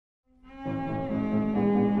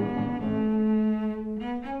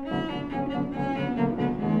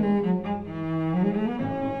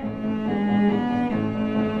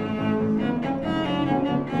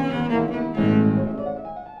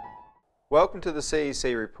Welcome to the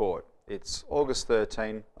CEC Report. It's August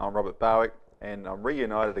 13. I'm Robert Barwick, and I'm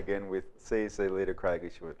reunited again with CEC leader Craig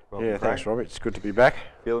Isherwood. Welcome, thanks, Robert. It's good to be back.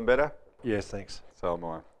 Feeling better? Yes, thanks. So am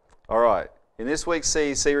I. All right. In this week's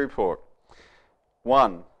CEC Report,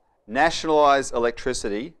 1. Nationalise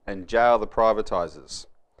electricity and jail the privatisers.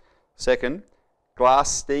 2.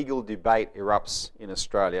 Glass-Steagall debate erupts in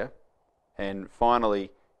Australia. And finally,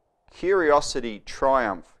 curiosity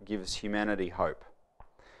triumph gives humanity hope.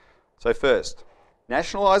 So first,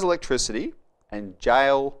 nationalise electricity and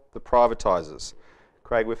jail the privatisers.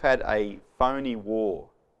 Craig, we've had a phony war,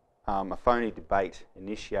 a phony debate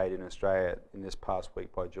initiated in Australia in this past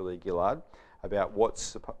week by Julia Gillard about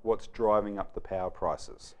what's driving up the power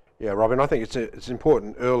prices. Yeah, Robin, I think it's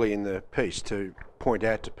important early in the piece to point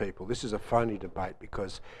out to people this is a phony debate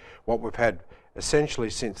because what we've had essentially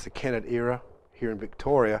since the Kennett era here in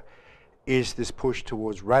Victoria is this push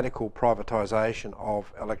towards radical privatisation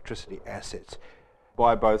of electricity assets.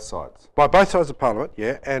 By both sides? By both sides of Parliament,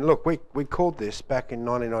 yeah. And look, we called this back in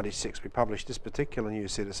 1996. We published this particular New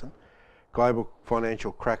Citizen, Global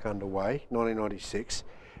Financial Crack Underway, 1996.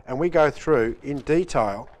 And we go through in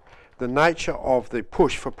detail the nature of the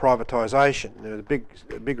push for privatisation. There's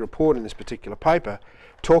a big report in this particular paper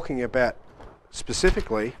talking about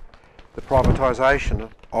specifically the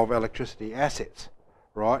privatisation of electricity assets,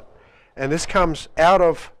 right? And this comes out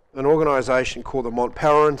of an organisation called the Mont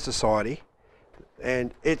Pelerin Society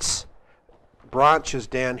and its branches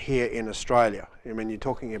down here in Australia. I mean, you're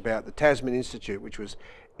talking about the Tasman Institute, which was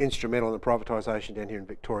instrumental in the privatisation down here in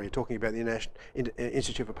Victoria. You're talking about the National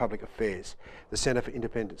Institute for Public Affairs, the Centre for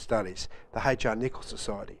Independent Studies, the H.R. Nichols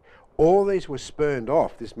Society. All these were spurned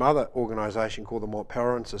off this mother organisation called the Mont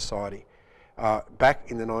Pelerin Society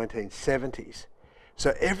back in the 1970s.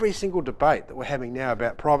 So every single debate that we're having now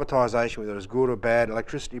about privatisation, whether it's good or bad,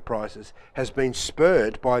 electricity prices, has been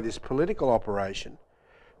spurred by this political operation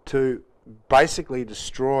to basically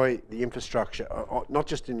destroy the infrastructure, not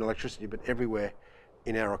just in electricity, but everywhere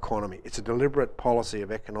in our economy. It's a deliberate policy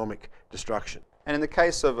of economic destruction. And in the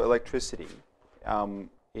case of electricity,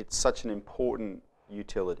 it's such an important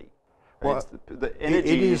utility. Well, the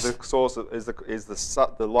energy is the source of, is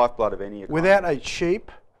the lifeblood of any economy. Without a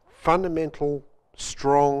cheap, fundamental,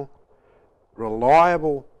 strong,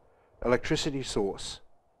 reliable electricity source,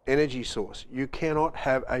 energy source, you cannot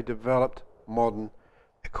have a developed modern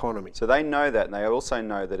economy. So they know that, and they also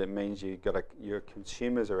know that it means your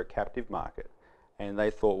consumers are a captive market. And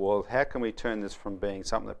they thought, well, how can we turn this from being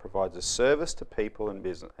something that provides a service to people and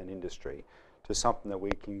business and industry to something that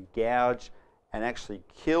we can gouge and actually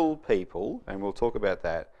kill people, and we'll talk about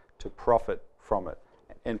that, to profit from it.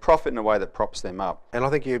 And profit in a way that props them up. And I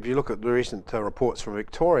think if you look at the recent reports from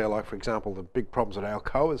Victoria, like for example the big problems that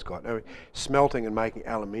Alcoa's got, I mean, smelting and making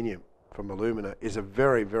aluminium from alumina is a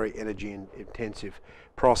very, very energy intensive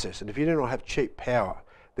process. And if you do not have cheap power,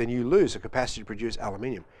 then you lose the capacity to produce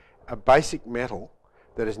aluminium, a basic metal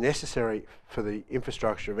that is necessary for the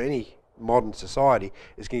infrastructure of any modern society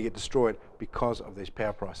is going to get destroyed because of these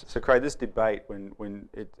power prices. So Craig, this debate when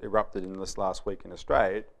it erupted in this last week in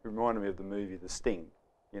Australia, it reminded me of the movie The Sting.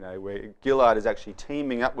 You know, where Gillard is actually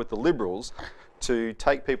teaming up with the Liberals to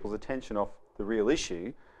take people's attention off the real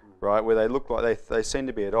issue, right, where they look like they seem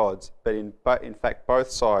to be at odds, but in fact both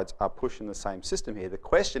sides are pushing the same system here. The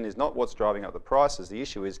question is not what's driving up the prices, the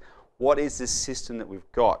issue is what is this system that we've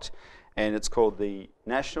got? And it's called the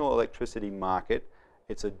National Electricity Market.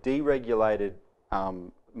 It's a deregulated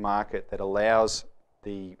market that allows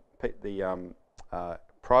the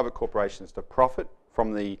private corporations to profit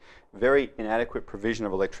from the very inadequate provision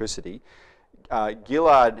of electricity.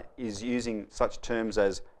 Gillard is using such terms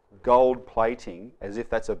as gold plating as if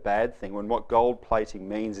that's a bad thing, when what gold plating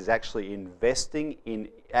means is actually investing in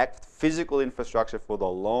physical infrastructure for the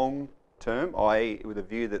long term, i.e. with a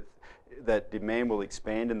view that demand will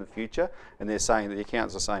expand in the future. And they're saying, the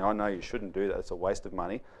accountants are saying, oh no, you shouldn't do that, it's a waste of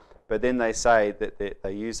money. But then they say that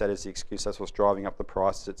they use that as the excuse, that's what's driving up the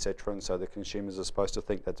prices, etc. And so the consumers are supposed to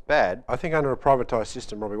think that's bad. I think under a privatised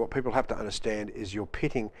system, Robbie, what people have to understand is you're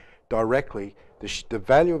pitting directly the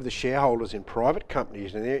value of the shareholders in private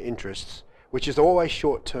companies and their interests, which is always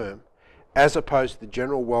short term, as opposed to the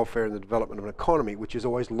general welfare and the development of an economy, which is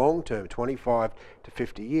always long term, 25 to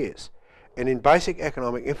 50 years. And in basic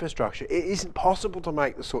economic infrastructure, it isn't possible to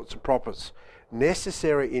make the sorts of profits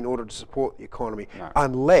necessary in order to support the economy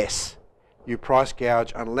unless you price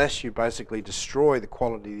gouge, unless you basically destroy the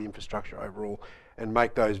quality of the infrastructure overall and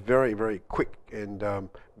make those very, very quick and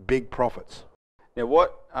big profits. Now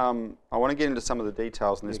what, I want to get into some of the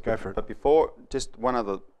details in this, but before, just one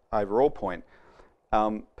other overall point.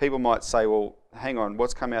 People might say, well, hang on,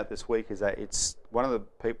 what's come out this week is that it's one of the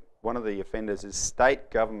one of the offenders is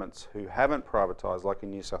state governments who haven't privatised, like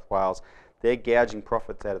in New South Wales. They're gouging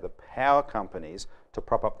profits out of the power companies to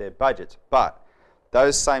prop up their budgets. But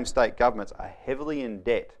those same state governments are heavily in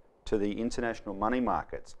debt to the international money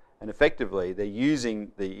markets, and effectively they're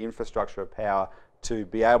using the infrastructure of power to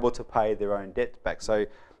be able to pay their own debts back. So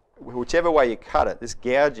whichever way you cut it, this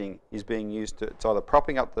gouging is being used to, it's either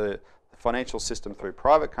propping up the financial system through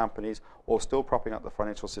private companies or still propping up the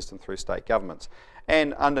financial system through state governments.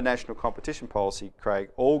 And under national competition policy, Craig,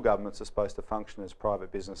 all governments are supposed to function as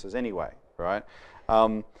private businesses anyway, right?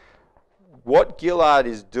 What Gillard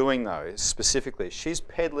is doing, though, is specifically, she's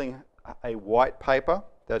peddling a white paper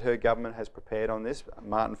that her government has prepared on this.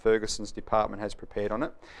 Martin Ferguson's department has prepared on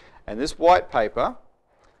it. And this white paper,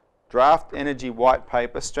 Draft Energy White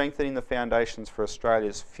Paper, Strengthening the Foundations for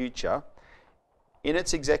Australia's Future, in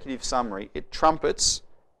its executive summary, it trumpets,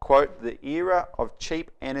 quote, "The era of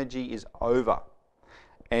cheap energy is over."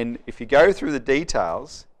 And if you go through the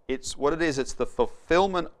details, it's what it is. It's the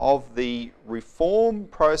fulfilment of the reform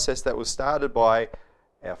process that was started by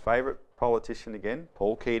our favourite politician again,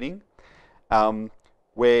 Paul Keating,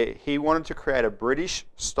 where he wanted to create a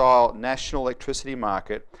British-style national electricity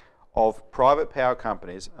market of private power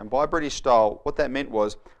companies. And by British style, what that meant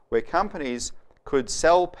was where companies could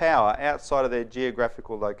sell power outside of their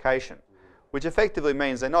geographical location, which effectively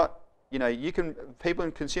means they're not, you know, people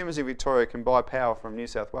and consumers in Victoria can buy power from New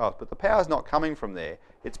South Wales, but the power's not coming from there.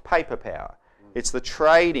 It's paper power. It's the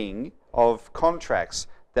trading of contracts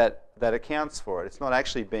that accounts for it. It's not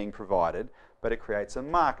actually being provided, but it creates a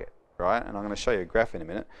market, right? And I'm going to show you a graph in a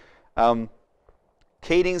minute.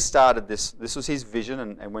 Keating started this. This was his vision,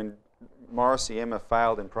 and when Morrissey Emma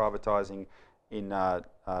failed in privatising in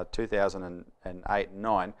 2008 and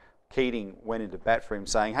 9, Keating went into bat for him,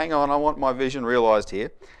 saying, "Hang on, I want my vision realised here."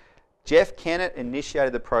 Jeff Kennett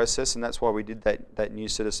initiated the process, and that's why we did that New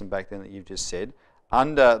Citizen back then that you've just said,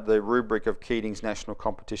 under the rubric of Keating's national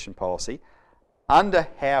competition policy. Under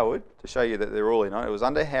Howard, to show you that they're all in on it, it was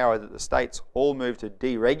under Howard that the states all moved to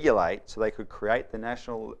deregulate so they could create the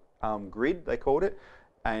national grid, they called it,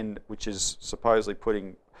 and which is supposedly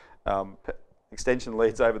putting extension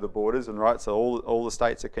leads over the borders, and right, so all the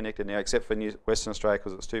states are connected now, except for Western Australia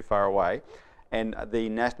because it's too far away, and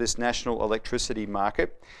this national electricity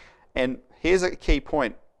market. And here's a key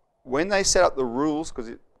point: when they set up the rules,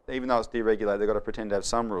 because even though it's deregulated, they've got to pretend to have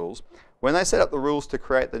some rules. When they set up the rules to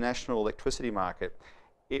create the national electricity market,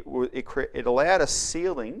 it allowed a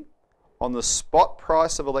ceiling on the spot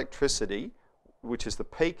price of electricity, which is the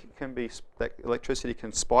peak that electricity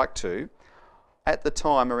can spike to, at the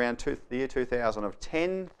time around the year 2000 of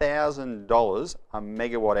 $10,000 a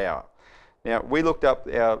megawatt hour. Now, we looked up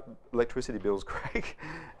our electricity bills, Craig,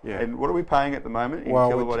 and what are we paying at the moment in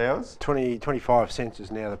kilowatt hours? 25 cents is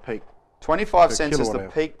now the peak. 25 cents is the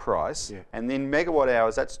peak price, and then megawatt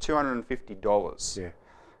hours, that's $250. Yeah.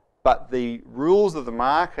 But the rules of the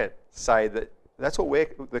market say that that's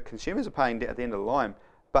what the consumers are paying at the end of the line,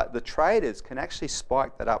 but the traders can actually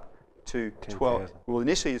spike that up to 12. Well,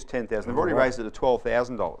 initially it's 10,000. They've already raised it to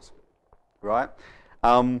 $12,000, right?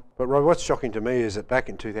 But Rob, what's shocking to me is that back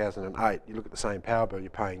in 2008, you look at the same power bill, you're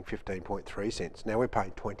paying 15.3 cents. Now we're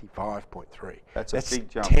paying 25.3. That's a big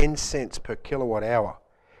jump. 10 cents per kilowatt hour.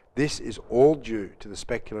 This is all due to the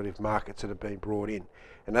speculative markets that have been brought in,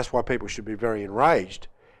 and that's why people should be very enraged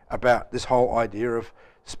about this whole idea of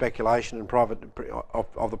speculation and of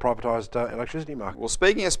the privatised electricity market. Well,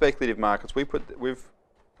 speaking of speculative markets, we've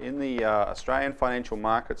in the Australian Financial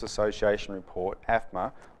Markets Association report,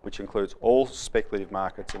 AFMA, which includes all speculative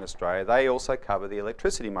markets in Australia, they also cover the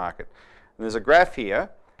electricity market. And there's a graph here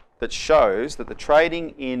that shows that the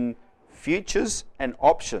trading in futures and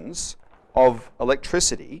options of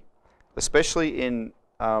electricity, especially in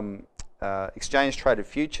exchange traded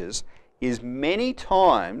futures, is many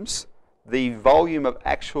times the volume of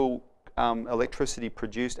actual electricity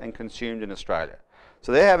produced and consumed in Australia.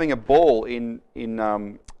 So they're having a ball in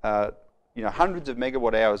hundreds of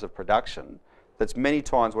megawatt hours of production. That's many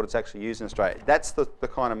times what it's actually used in Australia. That's the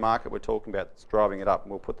kind of market we're talking about that's driving it up,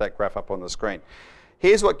 and we'll put that graph up on the screen.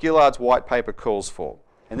 Here's what Gillard's white paper calls for,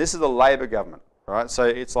 and this is the Labor government, right? So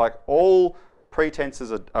it's like all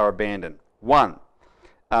pretenses are abandoned. One,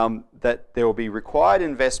 that there will be required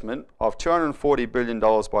investment of $240 billion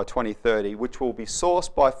by 2030, which will be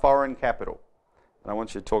sourced by foreign capital. And I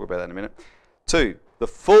want you to talk about that in a minute. Two, the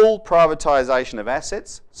full privatisation of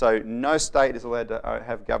assets, so no state is allowed to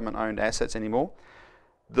have government-owned assets anymore.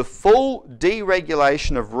 The full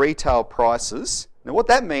deregulation of retail prices. Now what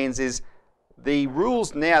that means is the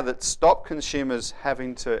rules now that stop consumers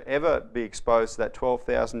having to ever be exposed to that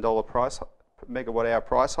 $12,000 megawatt hour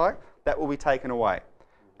price hike, that will be taken away.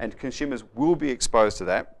 and consumers will be exposed to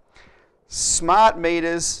that. Smart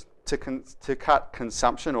meters to cut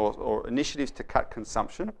consumption, or initiatives to cut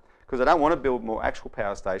consumption, because they don't want to build more actual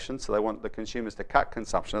power stations, so they want the consumers to cut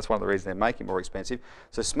consumption. That's one of the reasons they're making it more expensive.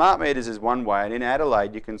 So smart meters is one way, and in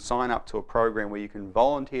Adelaide you can sign up to a program where you can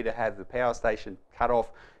volunteer to have the power station cut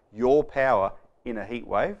off your power in a heat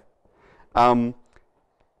wave. Now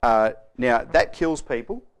that kills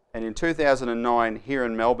people, and in 2009 here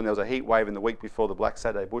in Melbourne there was a heat wave in the week before the Black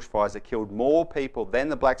Saturday bushfires that killed more people than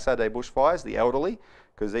the Black Saturday bushfires, the elderly,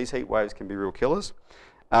 because these heat waves can be real killers.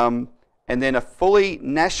 And then a fully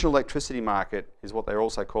national electricity market is what they're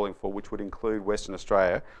also calling for, which would include Western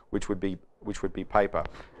Australia, which would be paper.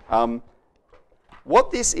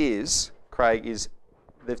 What this is, Craig, is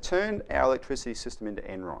they've turned our electricity system into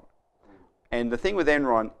Enron. And the thing with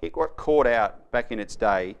Enron, it got caught out back in its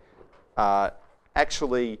day.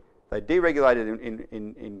 Actually, they deregulated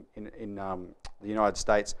in the United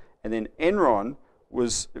States, and then Enron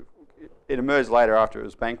was. It emerged later after it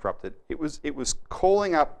was bankrupted. It was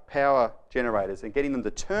calling up power generators and getting them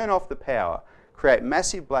to turn off the power, create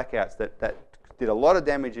massive blackouts that did a lot of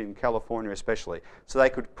damage in California especially, so they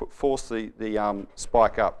could force the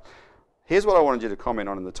spike up. Here's what I wanted you to comment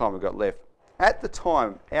on in the time we've got left. At the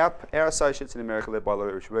time, our associates in America, led by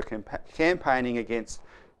Louis Rich, were campaigning against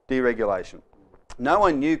deregulation. No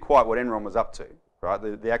one knew quite what Enron was up to, right?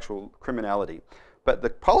 The actual criminality. But the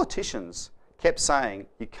politicians kept saying,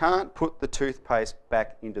 you can't put the toothpaste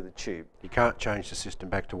back into the tube. You can't change the system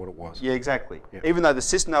back to what it was. Yeah, exactly. Yep. Even though the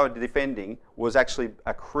system they were defending was actually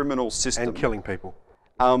a criminal system. And killing people.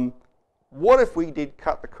 What if we did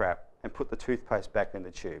cut the crap and put the toothpaste back in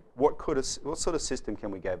the tube? What sort of system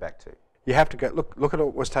can we go back to? You have to go, look at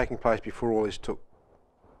what was taking place before all this took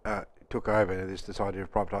over, this idea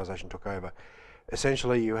of privatisation took over.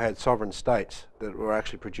 Essentially you had sovereign states that were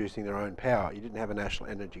actually producing their own power. You didn't have a national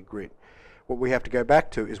energy grid. What we have to go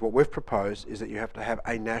back to is what we've proposed is that you have to have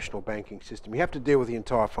a national banking system. You have to deal with the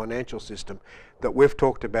entire financial system that we've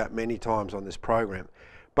talked about many times on this program.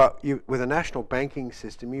 But with a national banking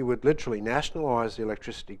system, you would literally nationalise the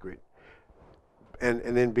electricity grid and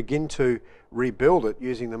then begin to rebuild it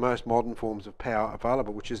using the most modern forms of power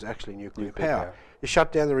available, which is actually nuclear power. You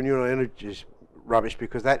shut down the renewable energies rubbish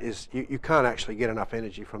because that is, you can't actually get enough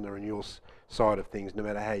energy from the renewables side of things, no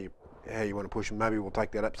matter how you want to push them. Maybe we'll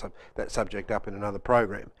take that subject up in another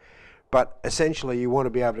program. But essentially you want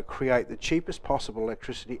to be able to create the cheapest possible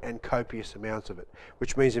electricity and copious amounts of it,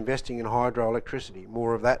 which means investing in hydroelectricity,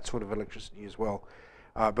 more of that sort of electricity as well,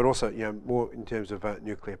 but also more in terms of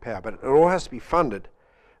nuclear power. But it all has to be funded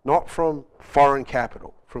not from foreign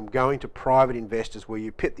capital, from going to private investors, where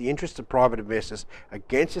you pit the interests of private investors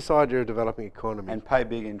against this idea of developing economy. And pay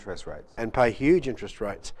big interest rates. And pay huge interest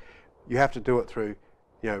rates. You have to do it through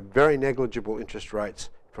very negligible interest rates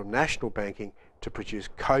from national banking to produce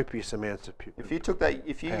copious amounts of power.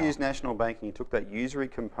 If you use national banking, you took that usury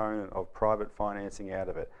component of private financing out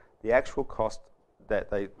of it, the actual cost that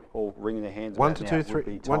they all wring in their hands about now would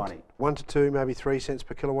be tiny. 1 to 2, maybe 3 cents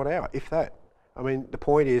per kilowatt hour, if that. I mean, the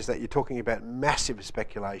point is that you're talking about massive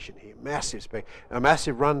speculation here, a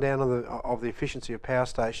massive rundown of the efficiency of power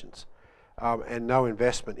stations, and no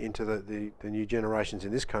investment into the new generations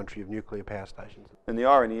in this country of nuclear power stations. And the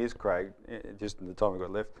irony is, Craig, just in the time we've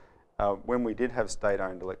got left, when we did have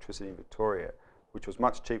state-owned electricity in Victoria, which was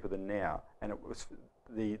much cheaper than now, and it was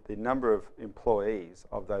the number of employees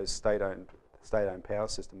of those state-owned power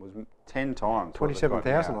system was 10 times.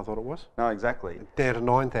 27,000, I thought it was. No, exactly. Down to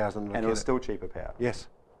 9,000. And it was still cheaper power. Yes.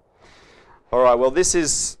 All right, well, this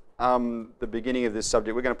is the beginning of this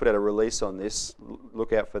subject. We're going to put out a release on this.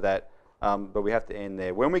 Look out for that. But we have to end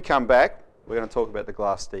there. When we come back, we're going to talk about the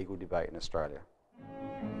Glass-Steagall debate in Australia.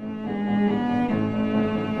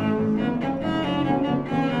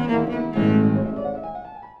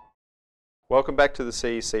 Welcome back to the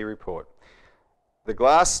CEC Report. The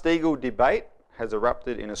Glass-Steagall debate has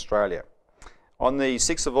erupted in Australia. On the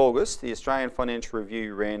 6th of August, the Australian Financial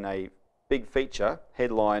Review ran a big feature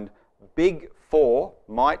headlined, "Big Four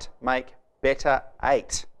Might Make Better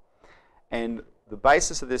 8." And the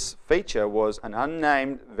basis of this feature was an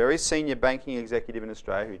unnamed, very senior banking executive in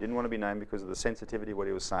Australia, who didn't want to be named because of the sensitivity of what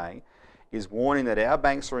he was saying, is warning that our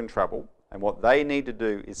banks are in trouble, and what they need to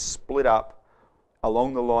do is split up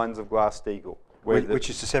along the lines of Glass-Steagall. Which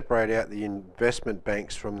is to separate out the investment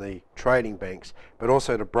banks from the trading banks, but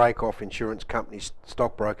also to break off insurance companies,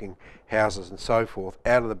 stockbroking houses and so forth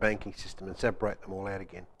out of the banking system and separate them all out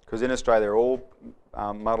again. Because in Australia they're all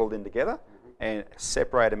muddled in together, and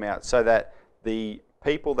separate them out so that the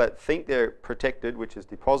people that think they're protected, which is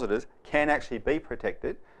depositors, can actually be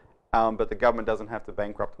protected, but the government doesn't have to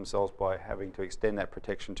bankrupt themselves by having to extend that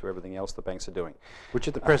protection to everything else the banks are doing. Which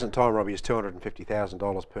at the present time, Robbie, is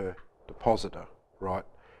 $250,000 per depositor, right?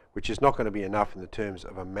 Which is not going to be enough in the terms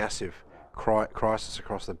of a massive crisis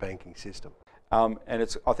across the banking system.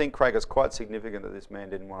 And I think, Craig, it's quite significant that this man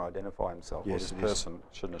didn't want to identify himself. Yes, or this person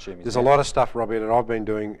shouldn't assume his There's name. a lot of stuff, Robbie, that I've been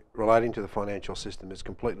doing relating to the financial system that's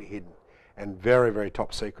completely hidden and very, very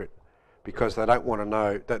top secret, because they don't want to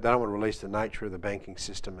know, they don't want to release the nature of the banking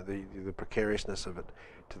system, the precariousness of it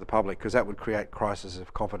to the public, because that would create crises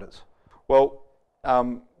of confidence. Well,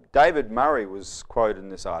 David Murray was quoted in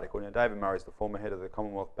this article. Now, David Murray is the former head of the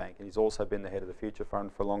Commonwealth Bank, and he's also been the head of the Future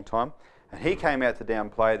Fund for a long time. And he came out to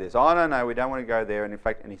downplay this. Oh, no, we don't want to go there. And in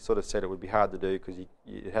fact, and he sort of said it would be hard to do because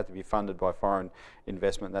it had to be funded by foreign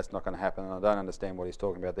investment. That's not going to happen. And I don't understand what he's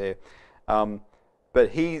talking about there.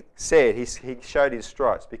 But he said, he showed his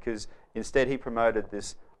stripes, because instead he promoted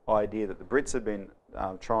this idea that the Brits have been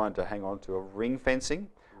trying to hang on to, a ring fencing,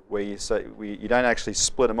 where you don't actually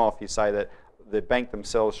split them off. You say that the bank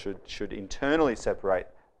themselves should internally separate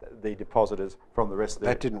the depositors from the rest of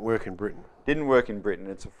That didn't work in Britain. Didn't work in Britain.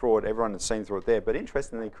 It's a fraud. Everyone has seen through it there. But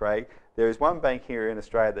interestingly, Craig, there is one bank here in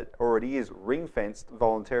Australia that already is ring-fenced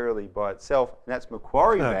voluntarily by itself, and that's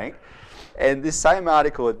Macquarie Bank. And this same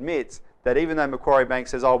article admits that even though Macquarie Bank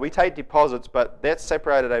says, oh, we take deposits, but that's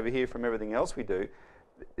separated over here from everything else we do,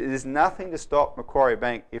 there's nothing to stop Macquarie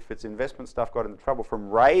Bank, if its investment stuff got into trouble, from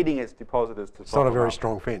raiding its depositors to It's not a very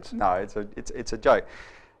strong fence. No, it's a joke.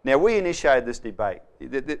 Now, we initiated this debate.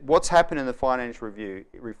 What's happened in the Financial Review,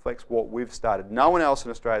 it reflects what we've started. No one else in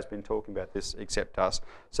Australia has been talking about this except us.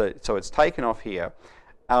 So it's taken off here.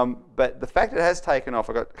 But the fact it has taken off,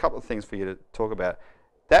 I've got a couple of things for you to talk about.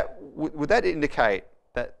 Would that indicate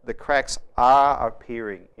that the cracks are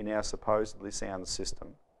appearing in our supposedly sound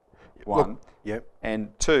system? One. Look, yep.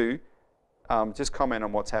 And two, just comment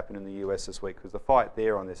on what's happened in the US this week, because the fight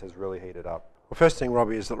there on this has really heated up. Well, first thing,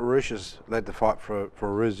 Robbie, is that LaRouche's led the fight for a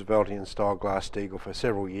Rooseveltian-style Glass-Steagall for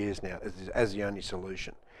several years now as the only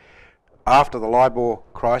solution. After the LIBOR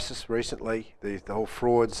crisis recently, the whole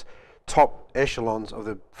frauds, top echelons of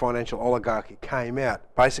the financial oligarchy came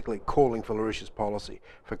out basically calling for LaRouche's policy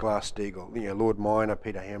for Glass-Steagall. You know, Lord Minor,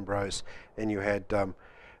 Peter Ambrose, and you had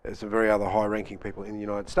some very other high-ranking people in the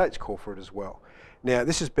United States call for it as well. Now,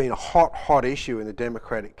 this has been a hot issue in the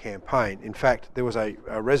Democratic campaign. In fact, there was a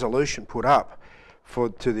resolution put up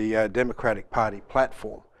to the Democratic Party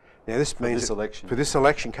platform. Now, this means for this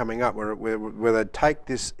election coming up, where they'd take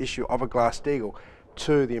this issue of a Glass-Steagall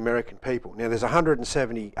to the American people. Now, there's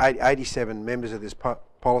 87 members of this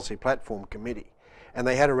policy platform committee, and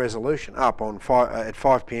they had a resolution up on at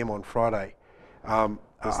 5 p.m. on Friday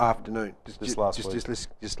afternoon,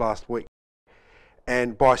 just last week.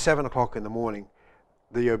 And by 7 o'clock in the morning,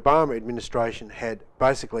 the Obama administration had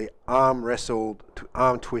basically arm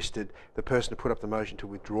twisted the person who put up the motion to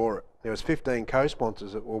withdraw it. There was 15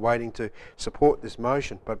 co-sponsors that were waiting to support this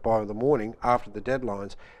motion, but by the morning, after the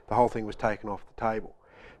deadlines, the whole thing was taken off the table.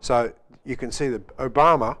 So you can see that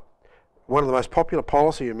Obama, one of the most popular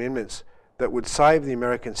policy amendments that would save the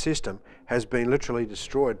American system, has been literally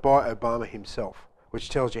destroyed by Obama himself, which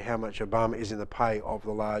tells you how much Obama is in the pay of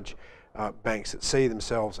the large banks that see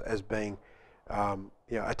themselves as being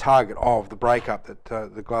a target of the breakup that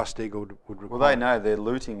the Glass-Steagall would require. Well, they know their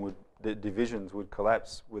looting the divisions would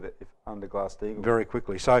collapse with it if under Glass-Steagall. Very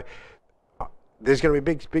quickly. So there's going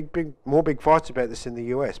to be more big fights about this in the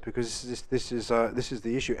US, because this is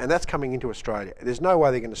the issue, and that's coming into Australia. There's no way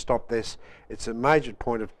they're going to stop this. It's a major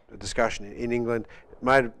point of discussion in England,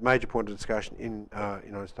 major point of discussion in the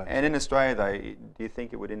United States. And in Australia, though, do you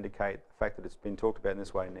think it would indicate the fact that it's been talked about in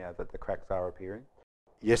this way now, that the cracks are appearing?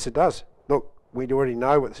 Yes, it does. Look, we already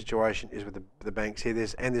know what the situation is with the banks here.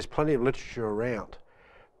 There's plenty of literature around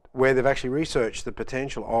where they've actually researched the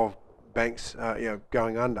potential of banks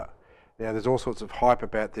going under. Now, there's all sorts of hype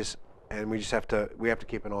about this, and we have to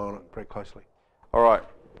keep an eye on it very closely. All right.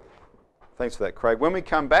 Thanks for that, Craig. When we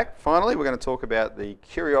come back, finally, we're going to talk about the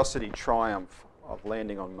Curiosity triumph of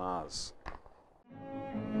landing on Mars.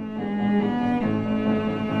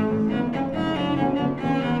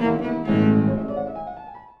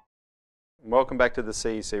 Welcome back to the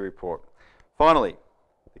CEC Report. Finally,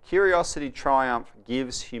 the Curiosity triumph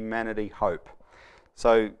gives humanity hope.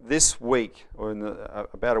 So this week, or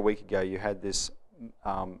about a week ago, you had this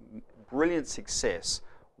brilliant success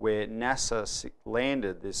where NASA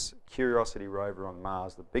landed this Curiosity rover on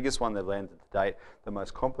Mars, the biggest one they've landed to date, the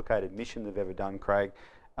most complicated mission they've ever done, Craig,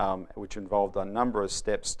 which involved a number of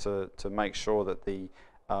steps to make sure that the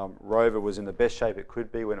rover was in the best shape it could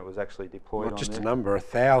be when it was actually deployed. Not just a number,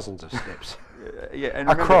 thousands of steps. And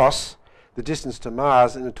across the distance to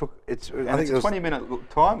Mars, and it took, I think it's it was 20-minute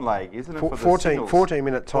time lag, isn't it? For the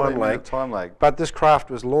 14-minute time lag. Time lag. But this craft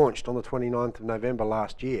was launched on the 29th of November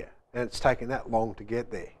last year, and it's taken that long to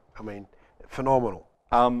get there. I mean, phenomenal.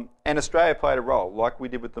 And Australia played a role, like we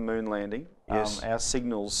did with the moon landing. Yes. Our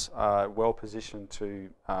signals are well positioned to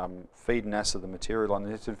feed NASA the material on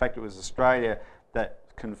this. In fact, it was Australia that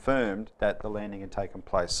confirmed that the landing had taken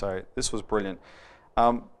place. So this was brilliant.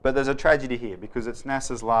 But there's a tragedy here because it's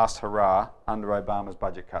NASA's last hurrah under Obama's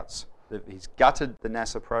budget cuts. He's gutted the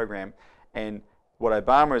NASA program, and what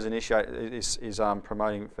Obama is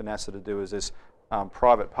promoting for NASA to do is this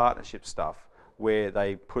private partnership stuff, where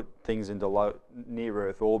they put things into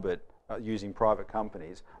near-Earth orbit using private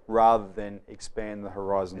companies rather than expand the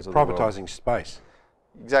horizons of the world. Privatising space.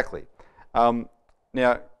 Exactly.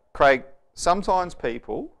 Now, Craig, sometimes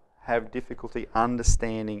people have difficulty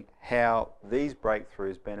understanding how these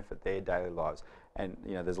breakthroughs benefit their daily lives. And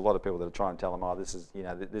there's a lot of people that are trying to tell them, oh,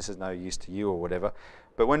 this is no use to you or whatever.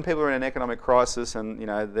 But when people are in an economic crisis and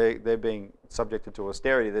they're being subjected to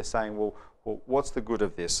austerity, they're saying, well, what's the good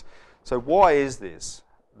of this? So why is this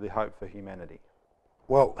the hope for humanity?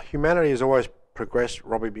 Well, humanity has always progressed,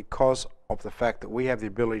 Robbie, because of the fact that we have the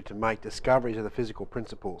ability to make discoveries of the physical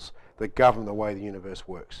principles that govern the way the universe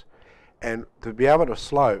works. And to be able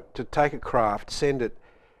to take a craft, send it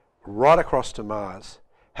right across to Mars,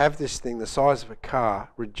 have this thing the size of a car,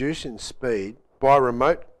 reduce in speed by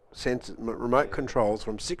remote controls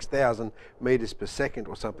from 6,000 metres per second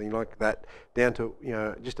or something like that, down to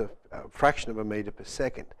just a fraction of a metre per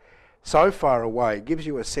second. So far away gives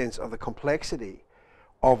you a sense of the complexity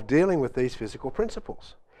of dealing with these physical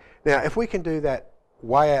principles. Now, if we can do that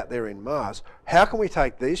way out there in Mars, how can we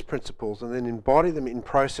take these principles and then embody them in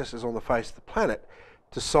processes on the face of the planet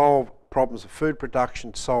to solve problems of food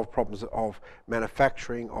production, to solve problems of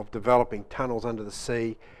manufacturing, of developing tunnels under the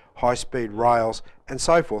sea, high-speed rails, and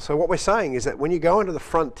so forth. So what we're saying is that when you go into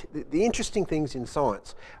the interesting things in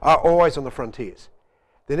science are always on the frontiers.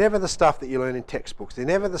 They're never the stuff that you learn in textbooks. They're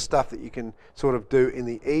never the stuff that you can sort of do in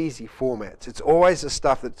the easy formats. It's always the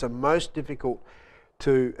stuff that's the most difficult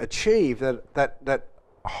to achieve that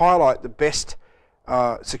highlight the best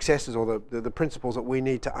successes or the principles that we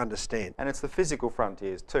need to understand. And it's the physical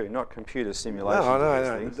frontiers too, not computer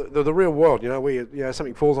simulations. No. The real world, where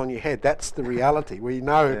something falls on your head, that's the reality.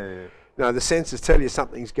 Where the senses tell you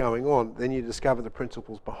something's going on, then you discover the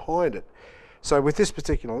principles behind it. So with this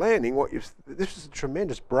particular landing, this is a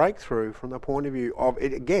tremendous breakthrough from the point of view of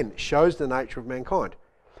it. Again, shows the nature of mankind.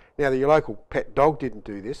 Now, your local pet dog didn't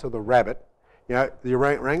do this, or the rabbit. The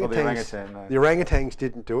orangutans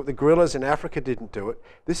didn't do it. The gorillas in Africa didn't do it.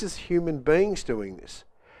 This is human beings doing this.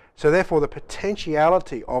 So therefore, the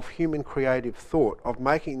potentiality of human creative thought, of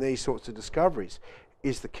making these sorts of discoveries,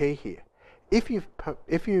 is the key here. If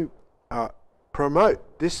you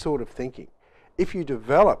promote this sort of thinking, if you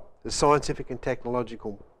develop the scientific and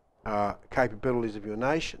technological capabilities of your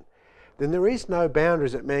nation, then there is no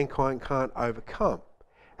boundaries that mankind can't overcome.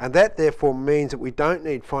 And that therefore means that we don't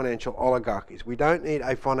need financial oligarchies. We don't need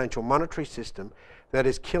a financial monetary system that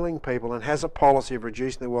is killing people and has a policy of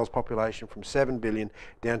reducing the world's population from 7 billion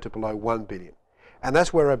down to below 1 billion. And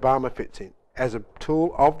that's where Obama fits in, as a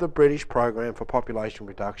tool of the British program for population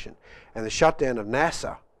reduction. And the shutdown of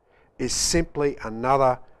NASA is simply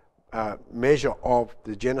another measure of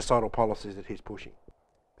the genocidal policies that he's pushing.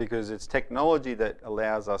 Because it's technology that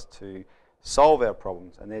allows us to solve our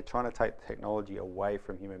problems, and they're trying to take technology away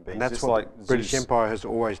from human beings. And that's just what like the British Empire has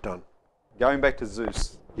always done. Going back to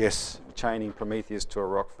Zeus. Yes. Chaining Prometheus to a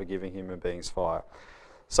rock for giving human beings fire.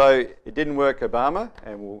 So it didn't work, Obama,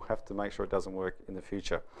 and we'll have to make sure it doesn't work in the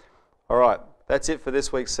future. All right, that's it for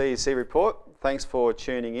this week's CEC Report. Thanks for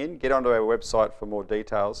tuning in. Get onto our website for more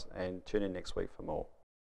details and tune in next week for more.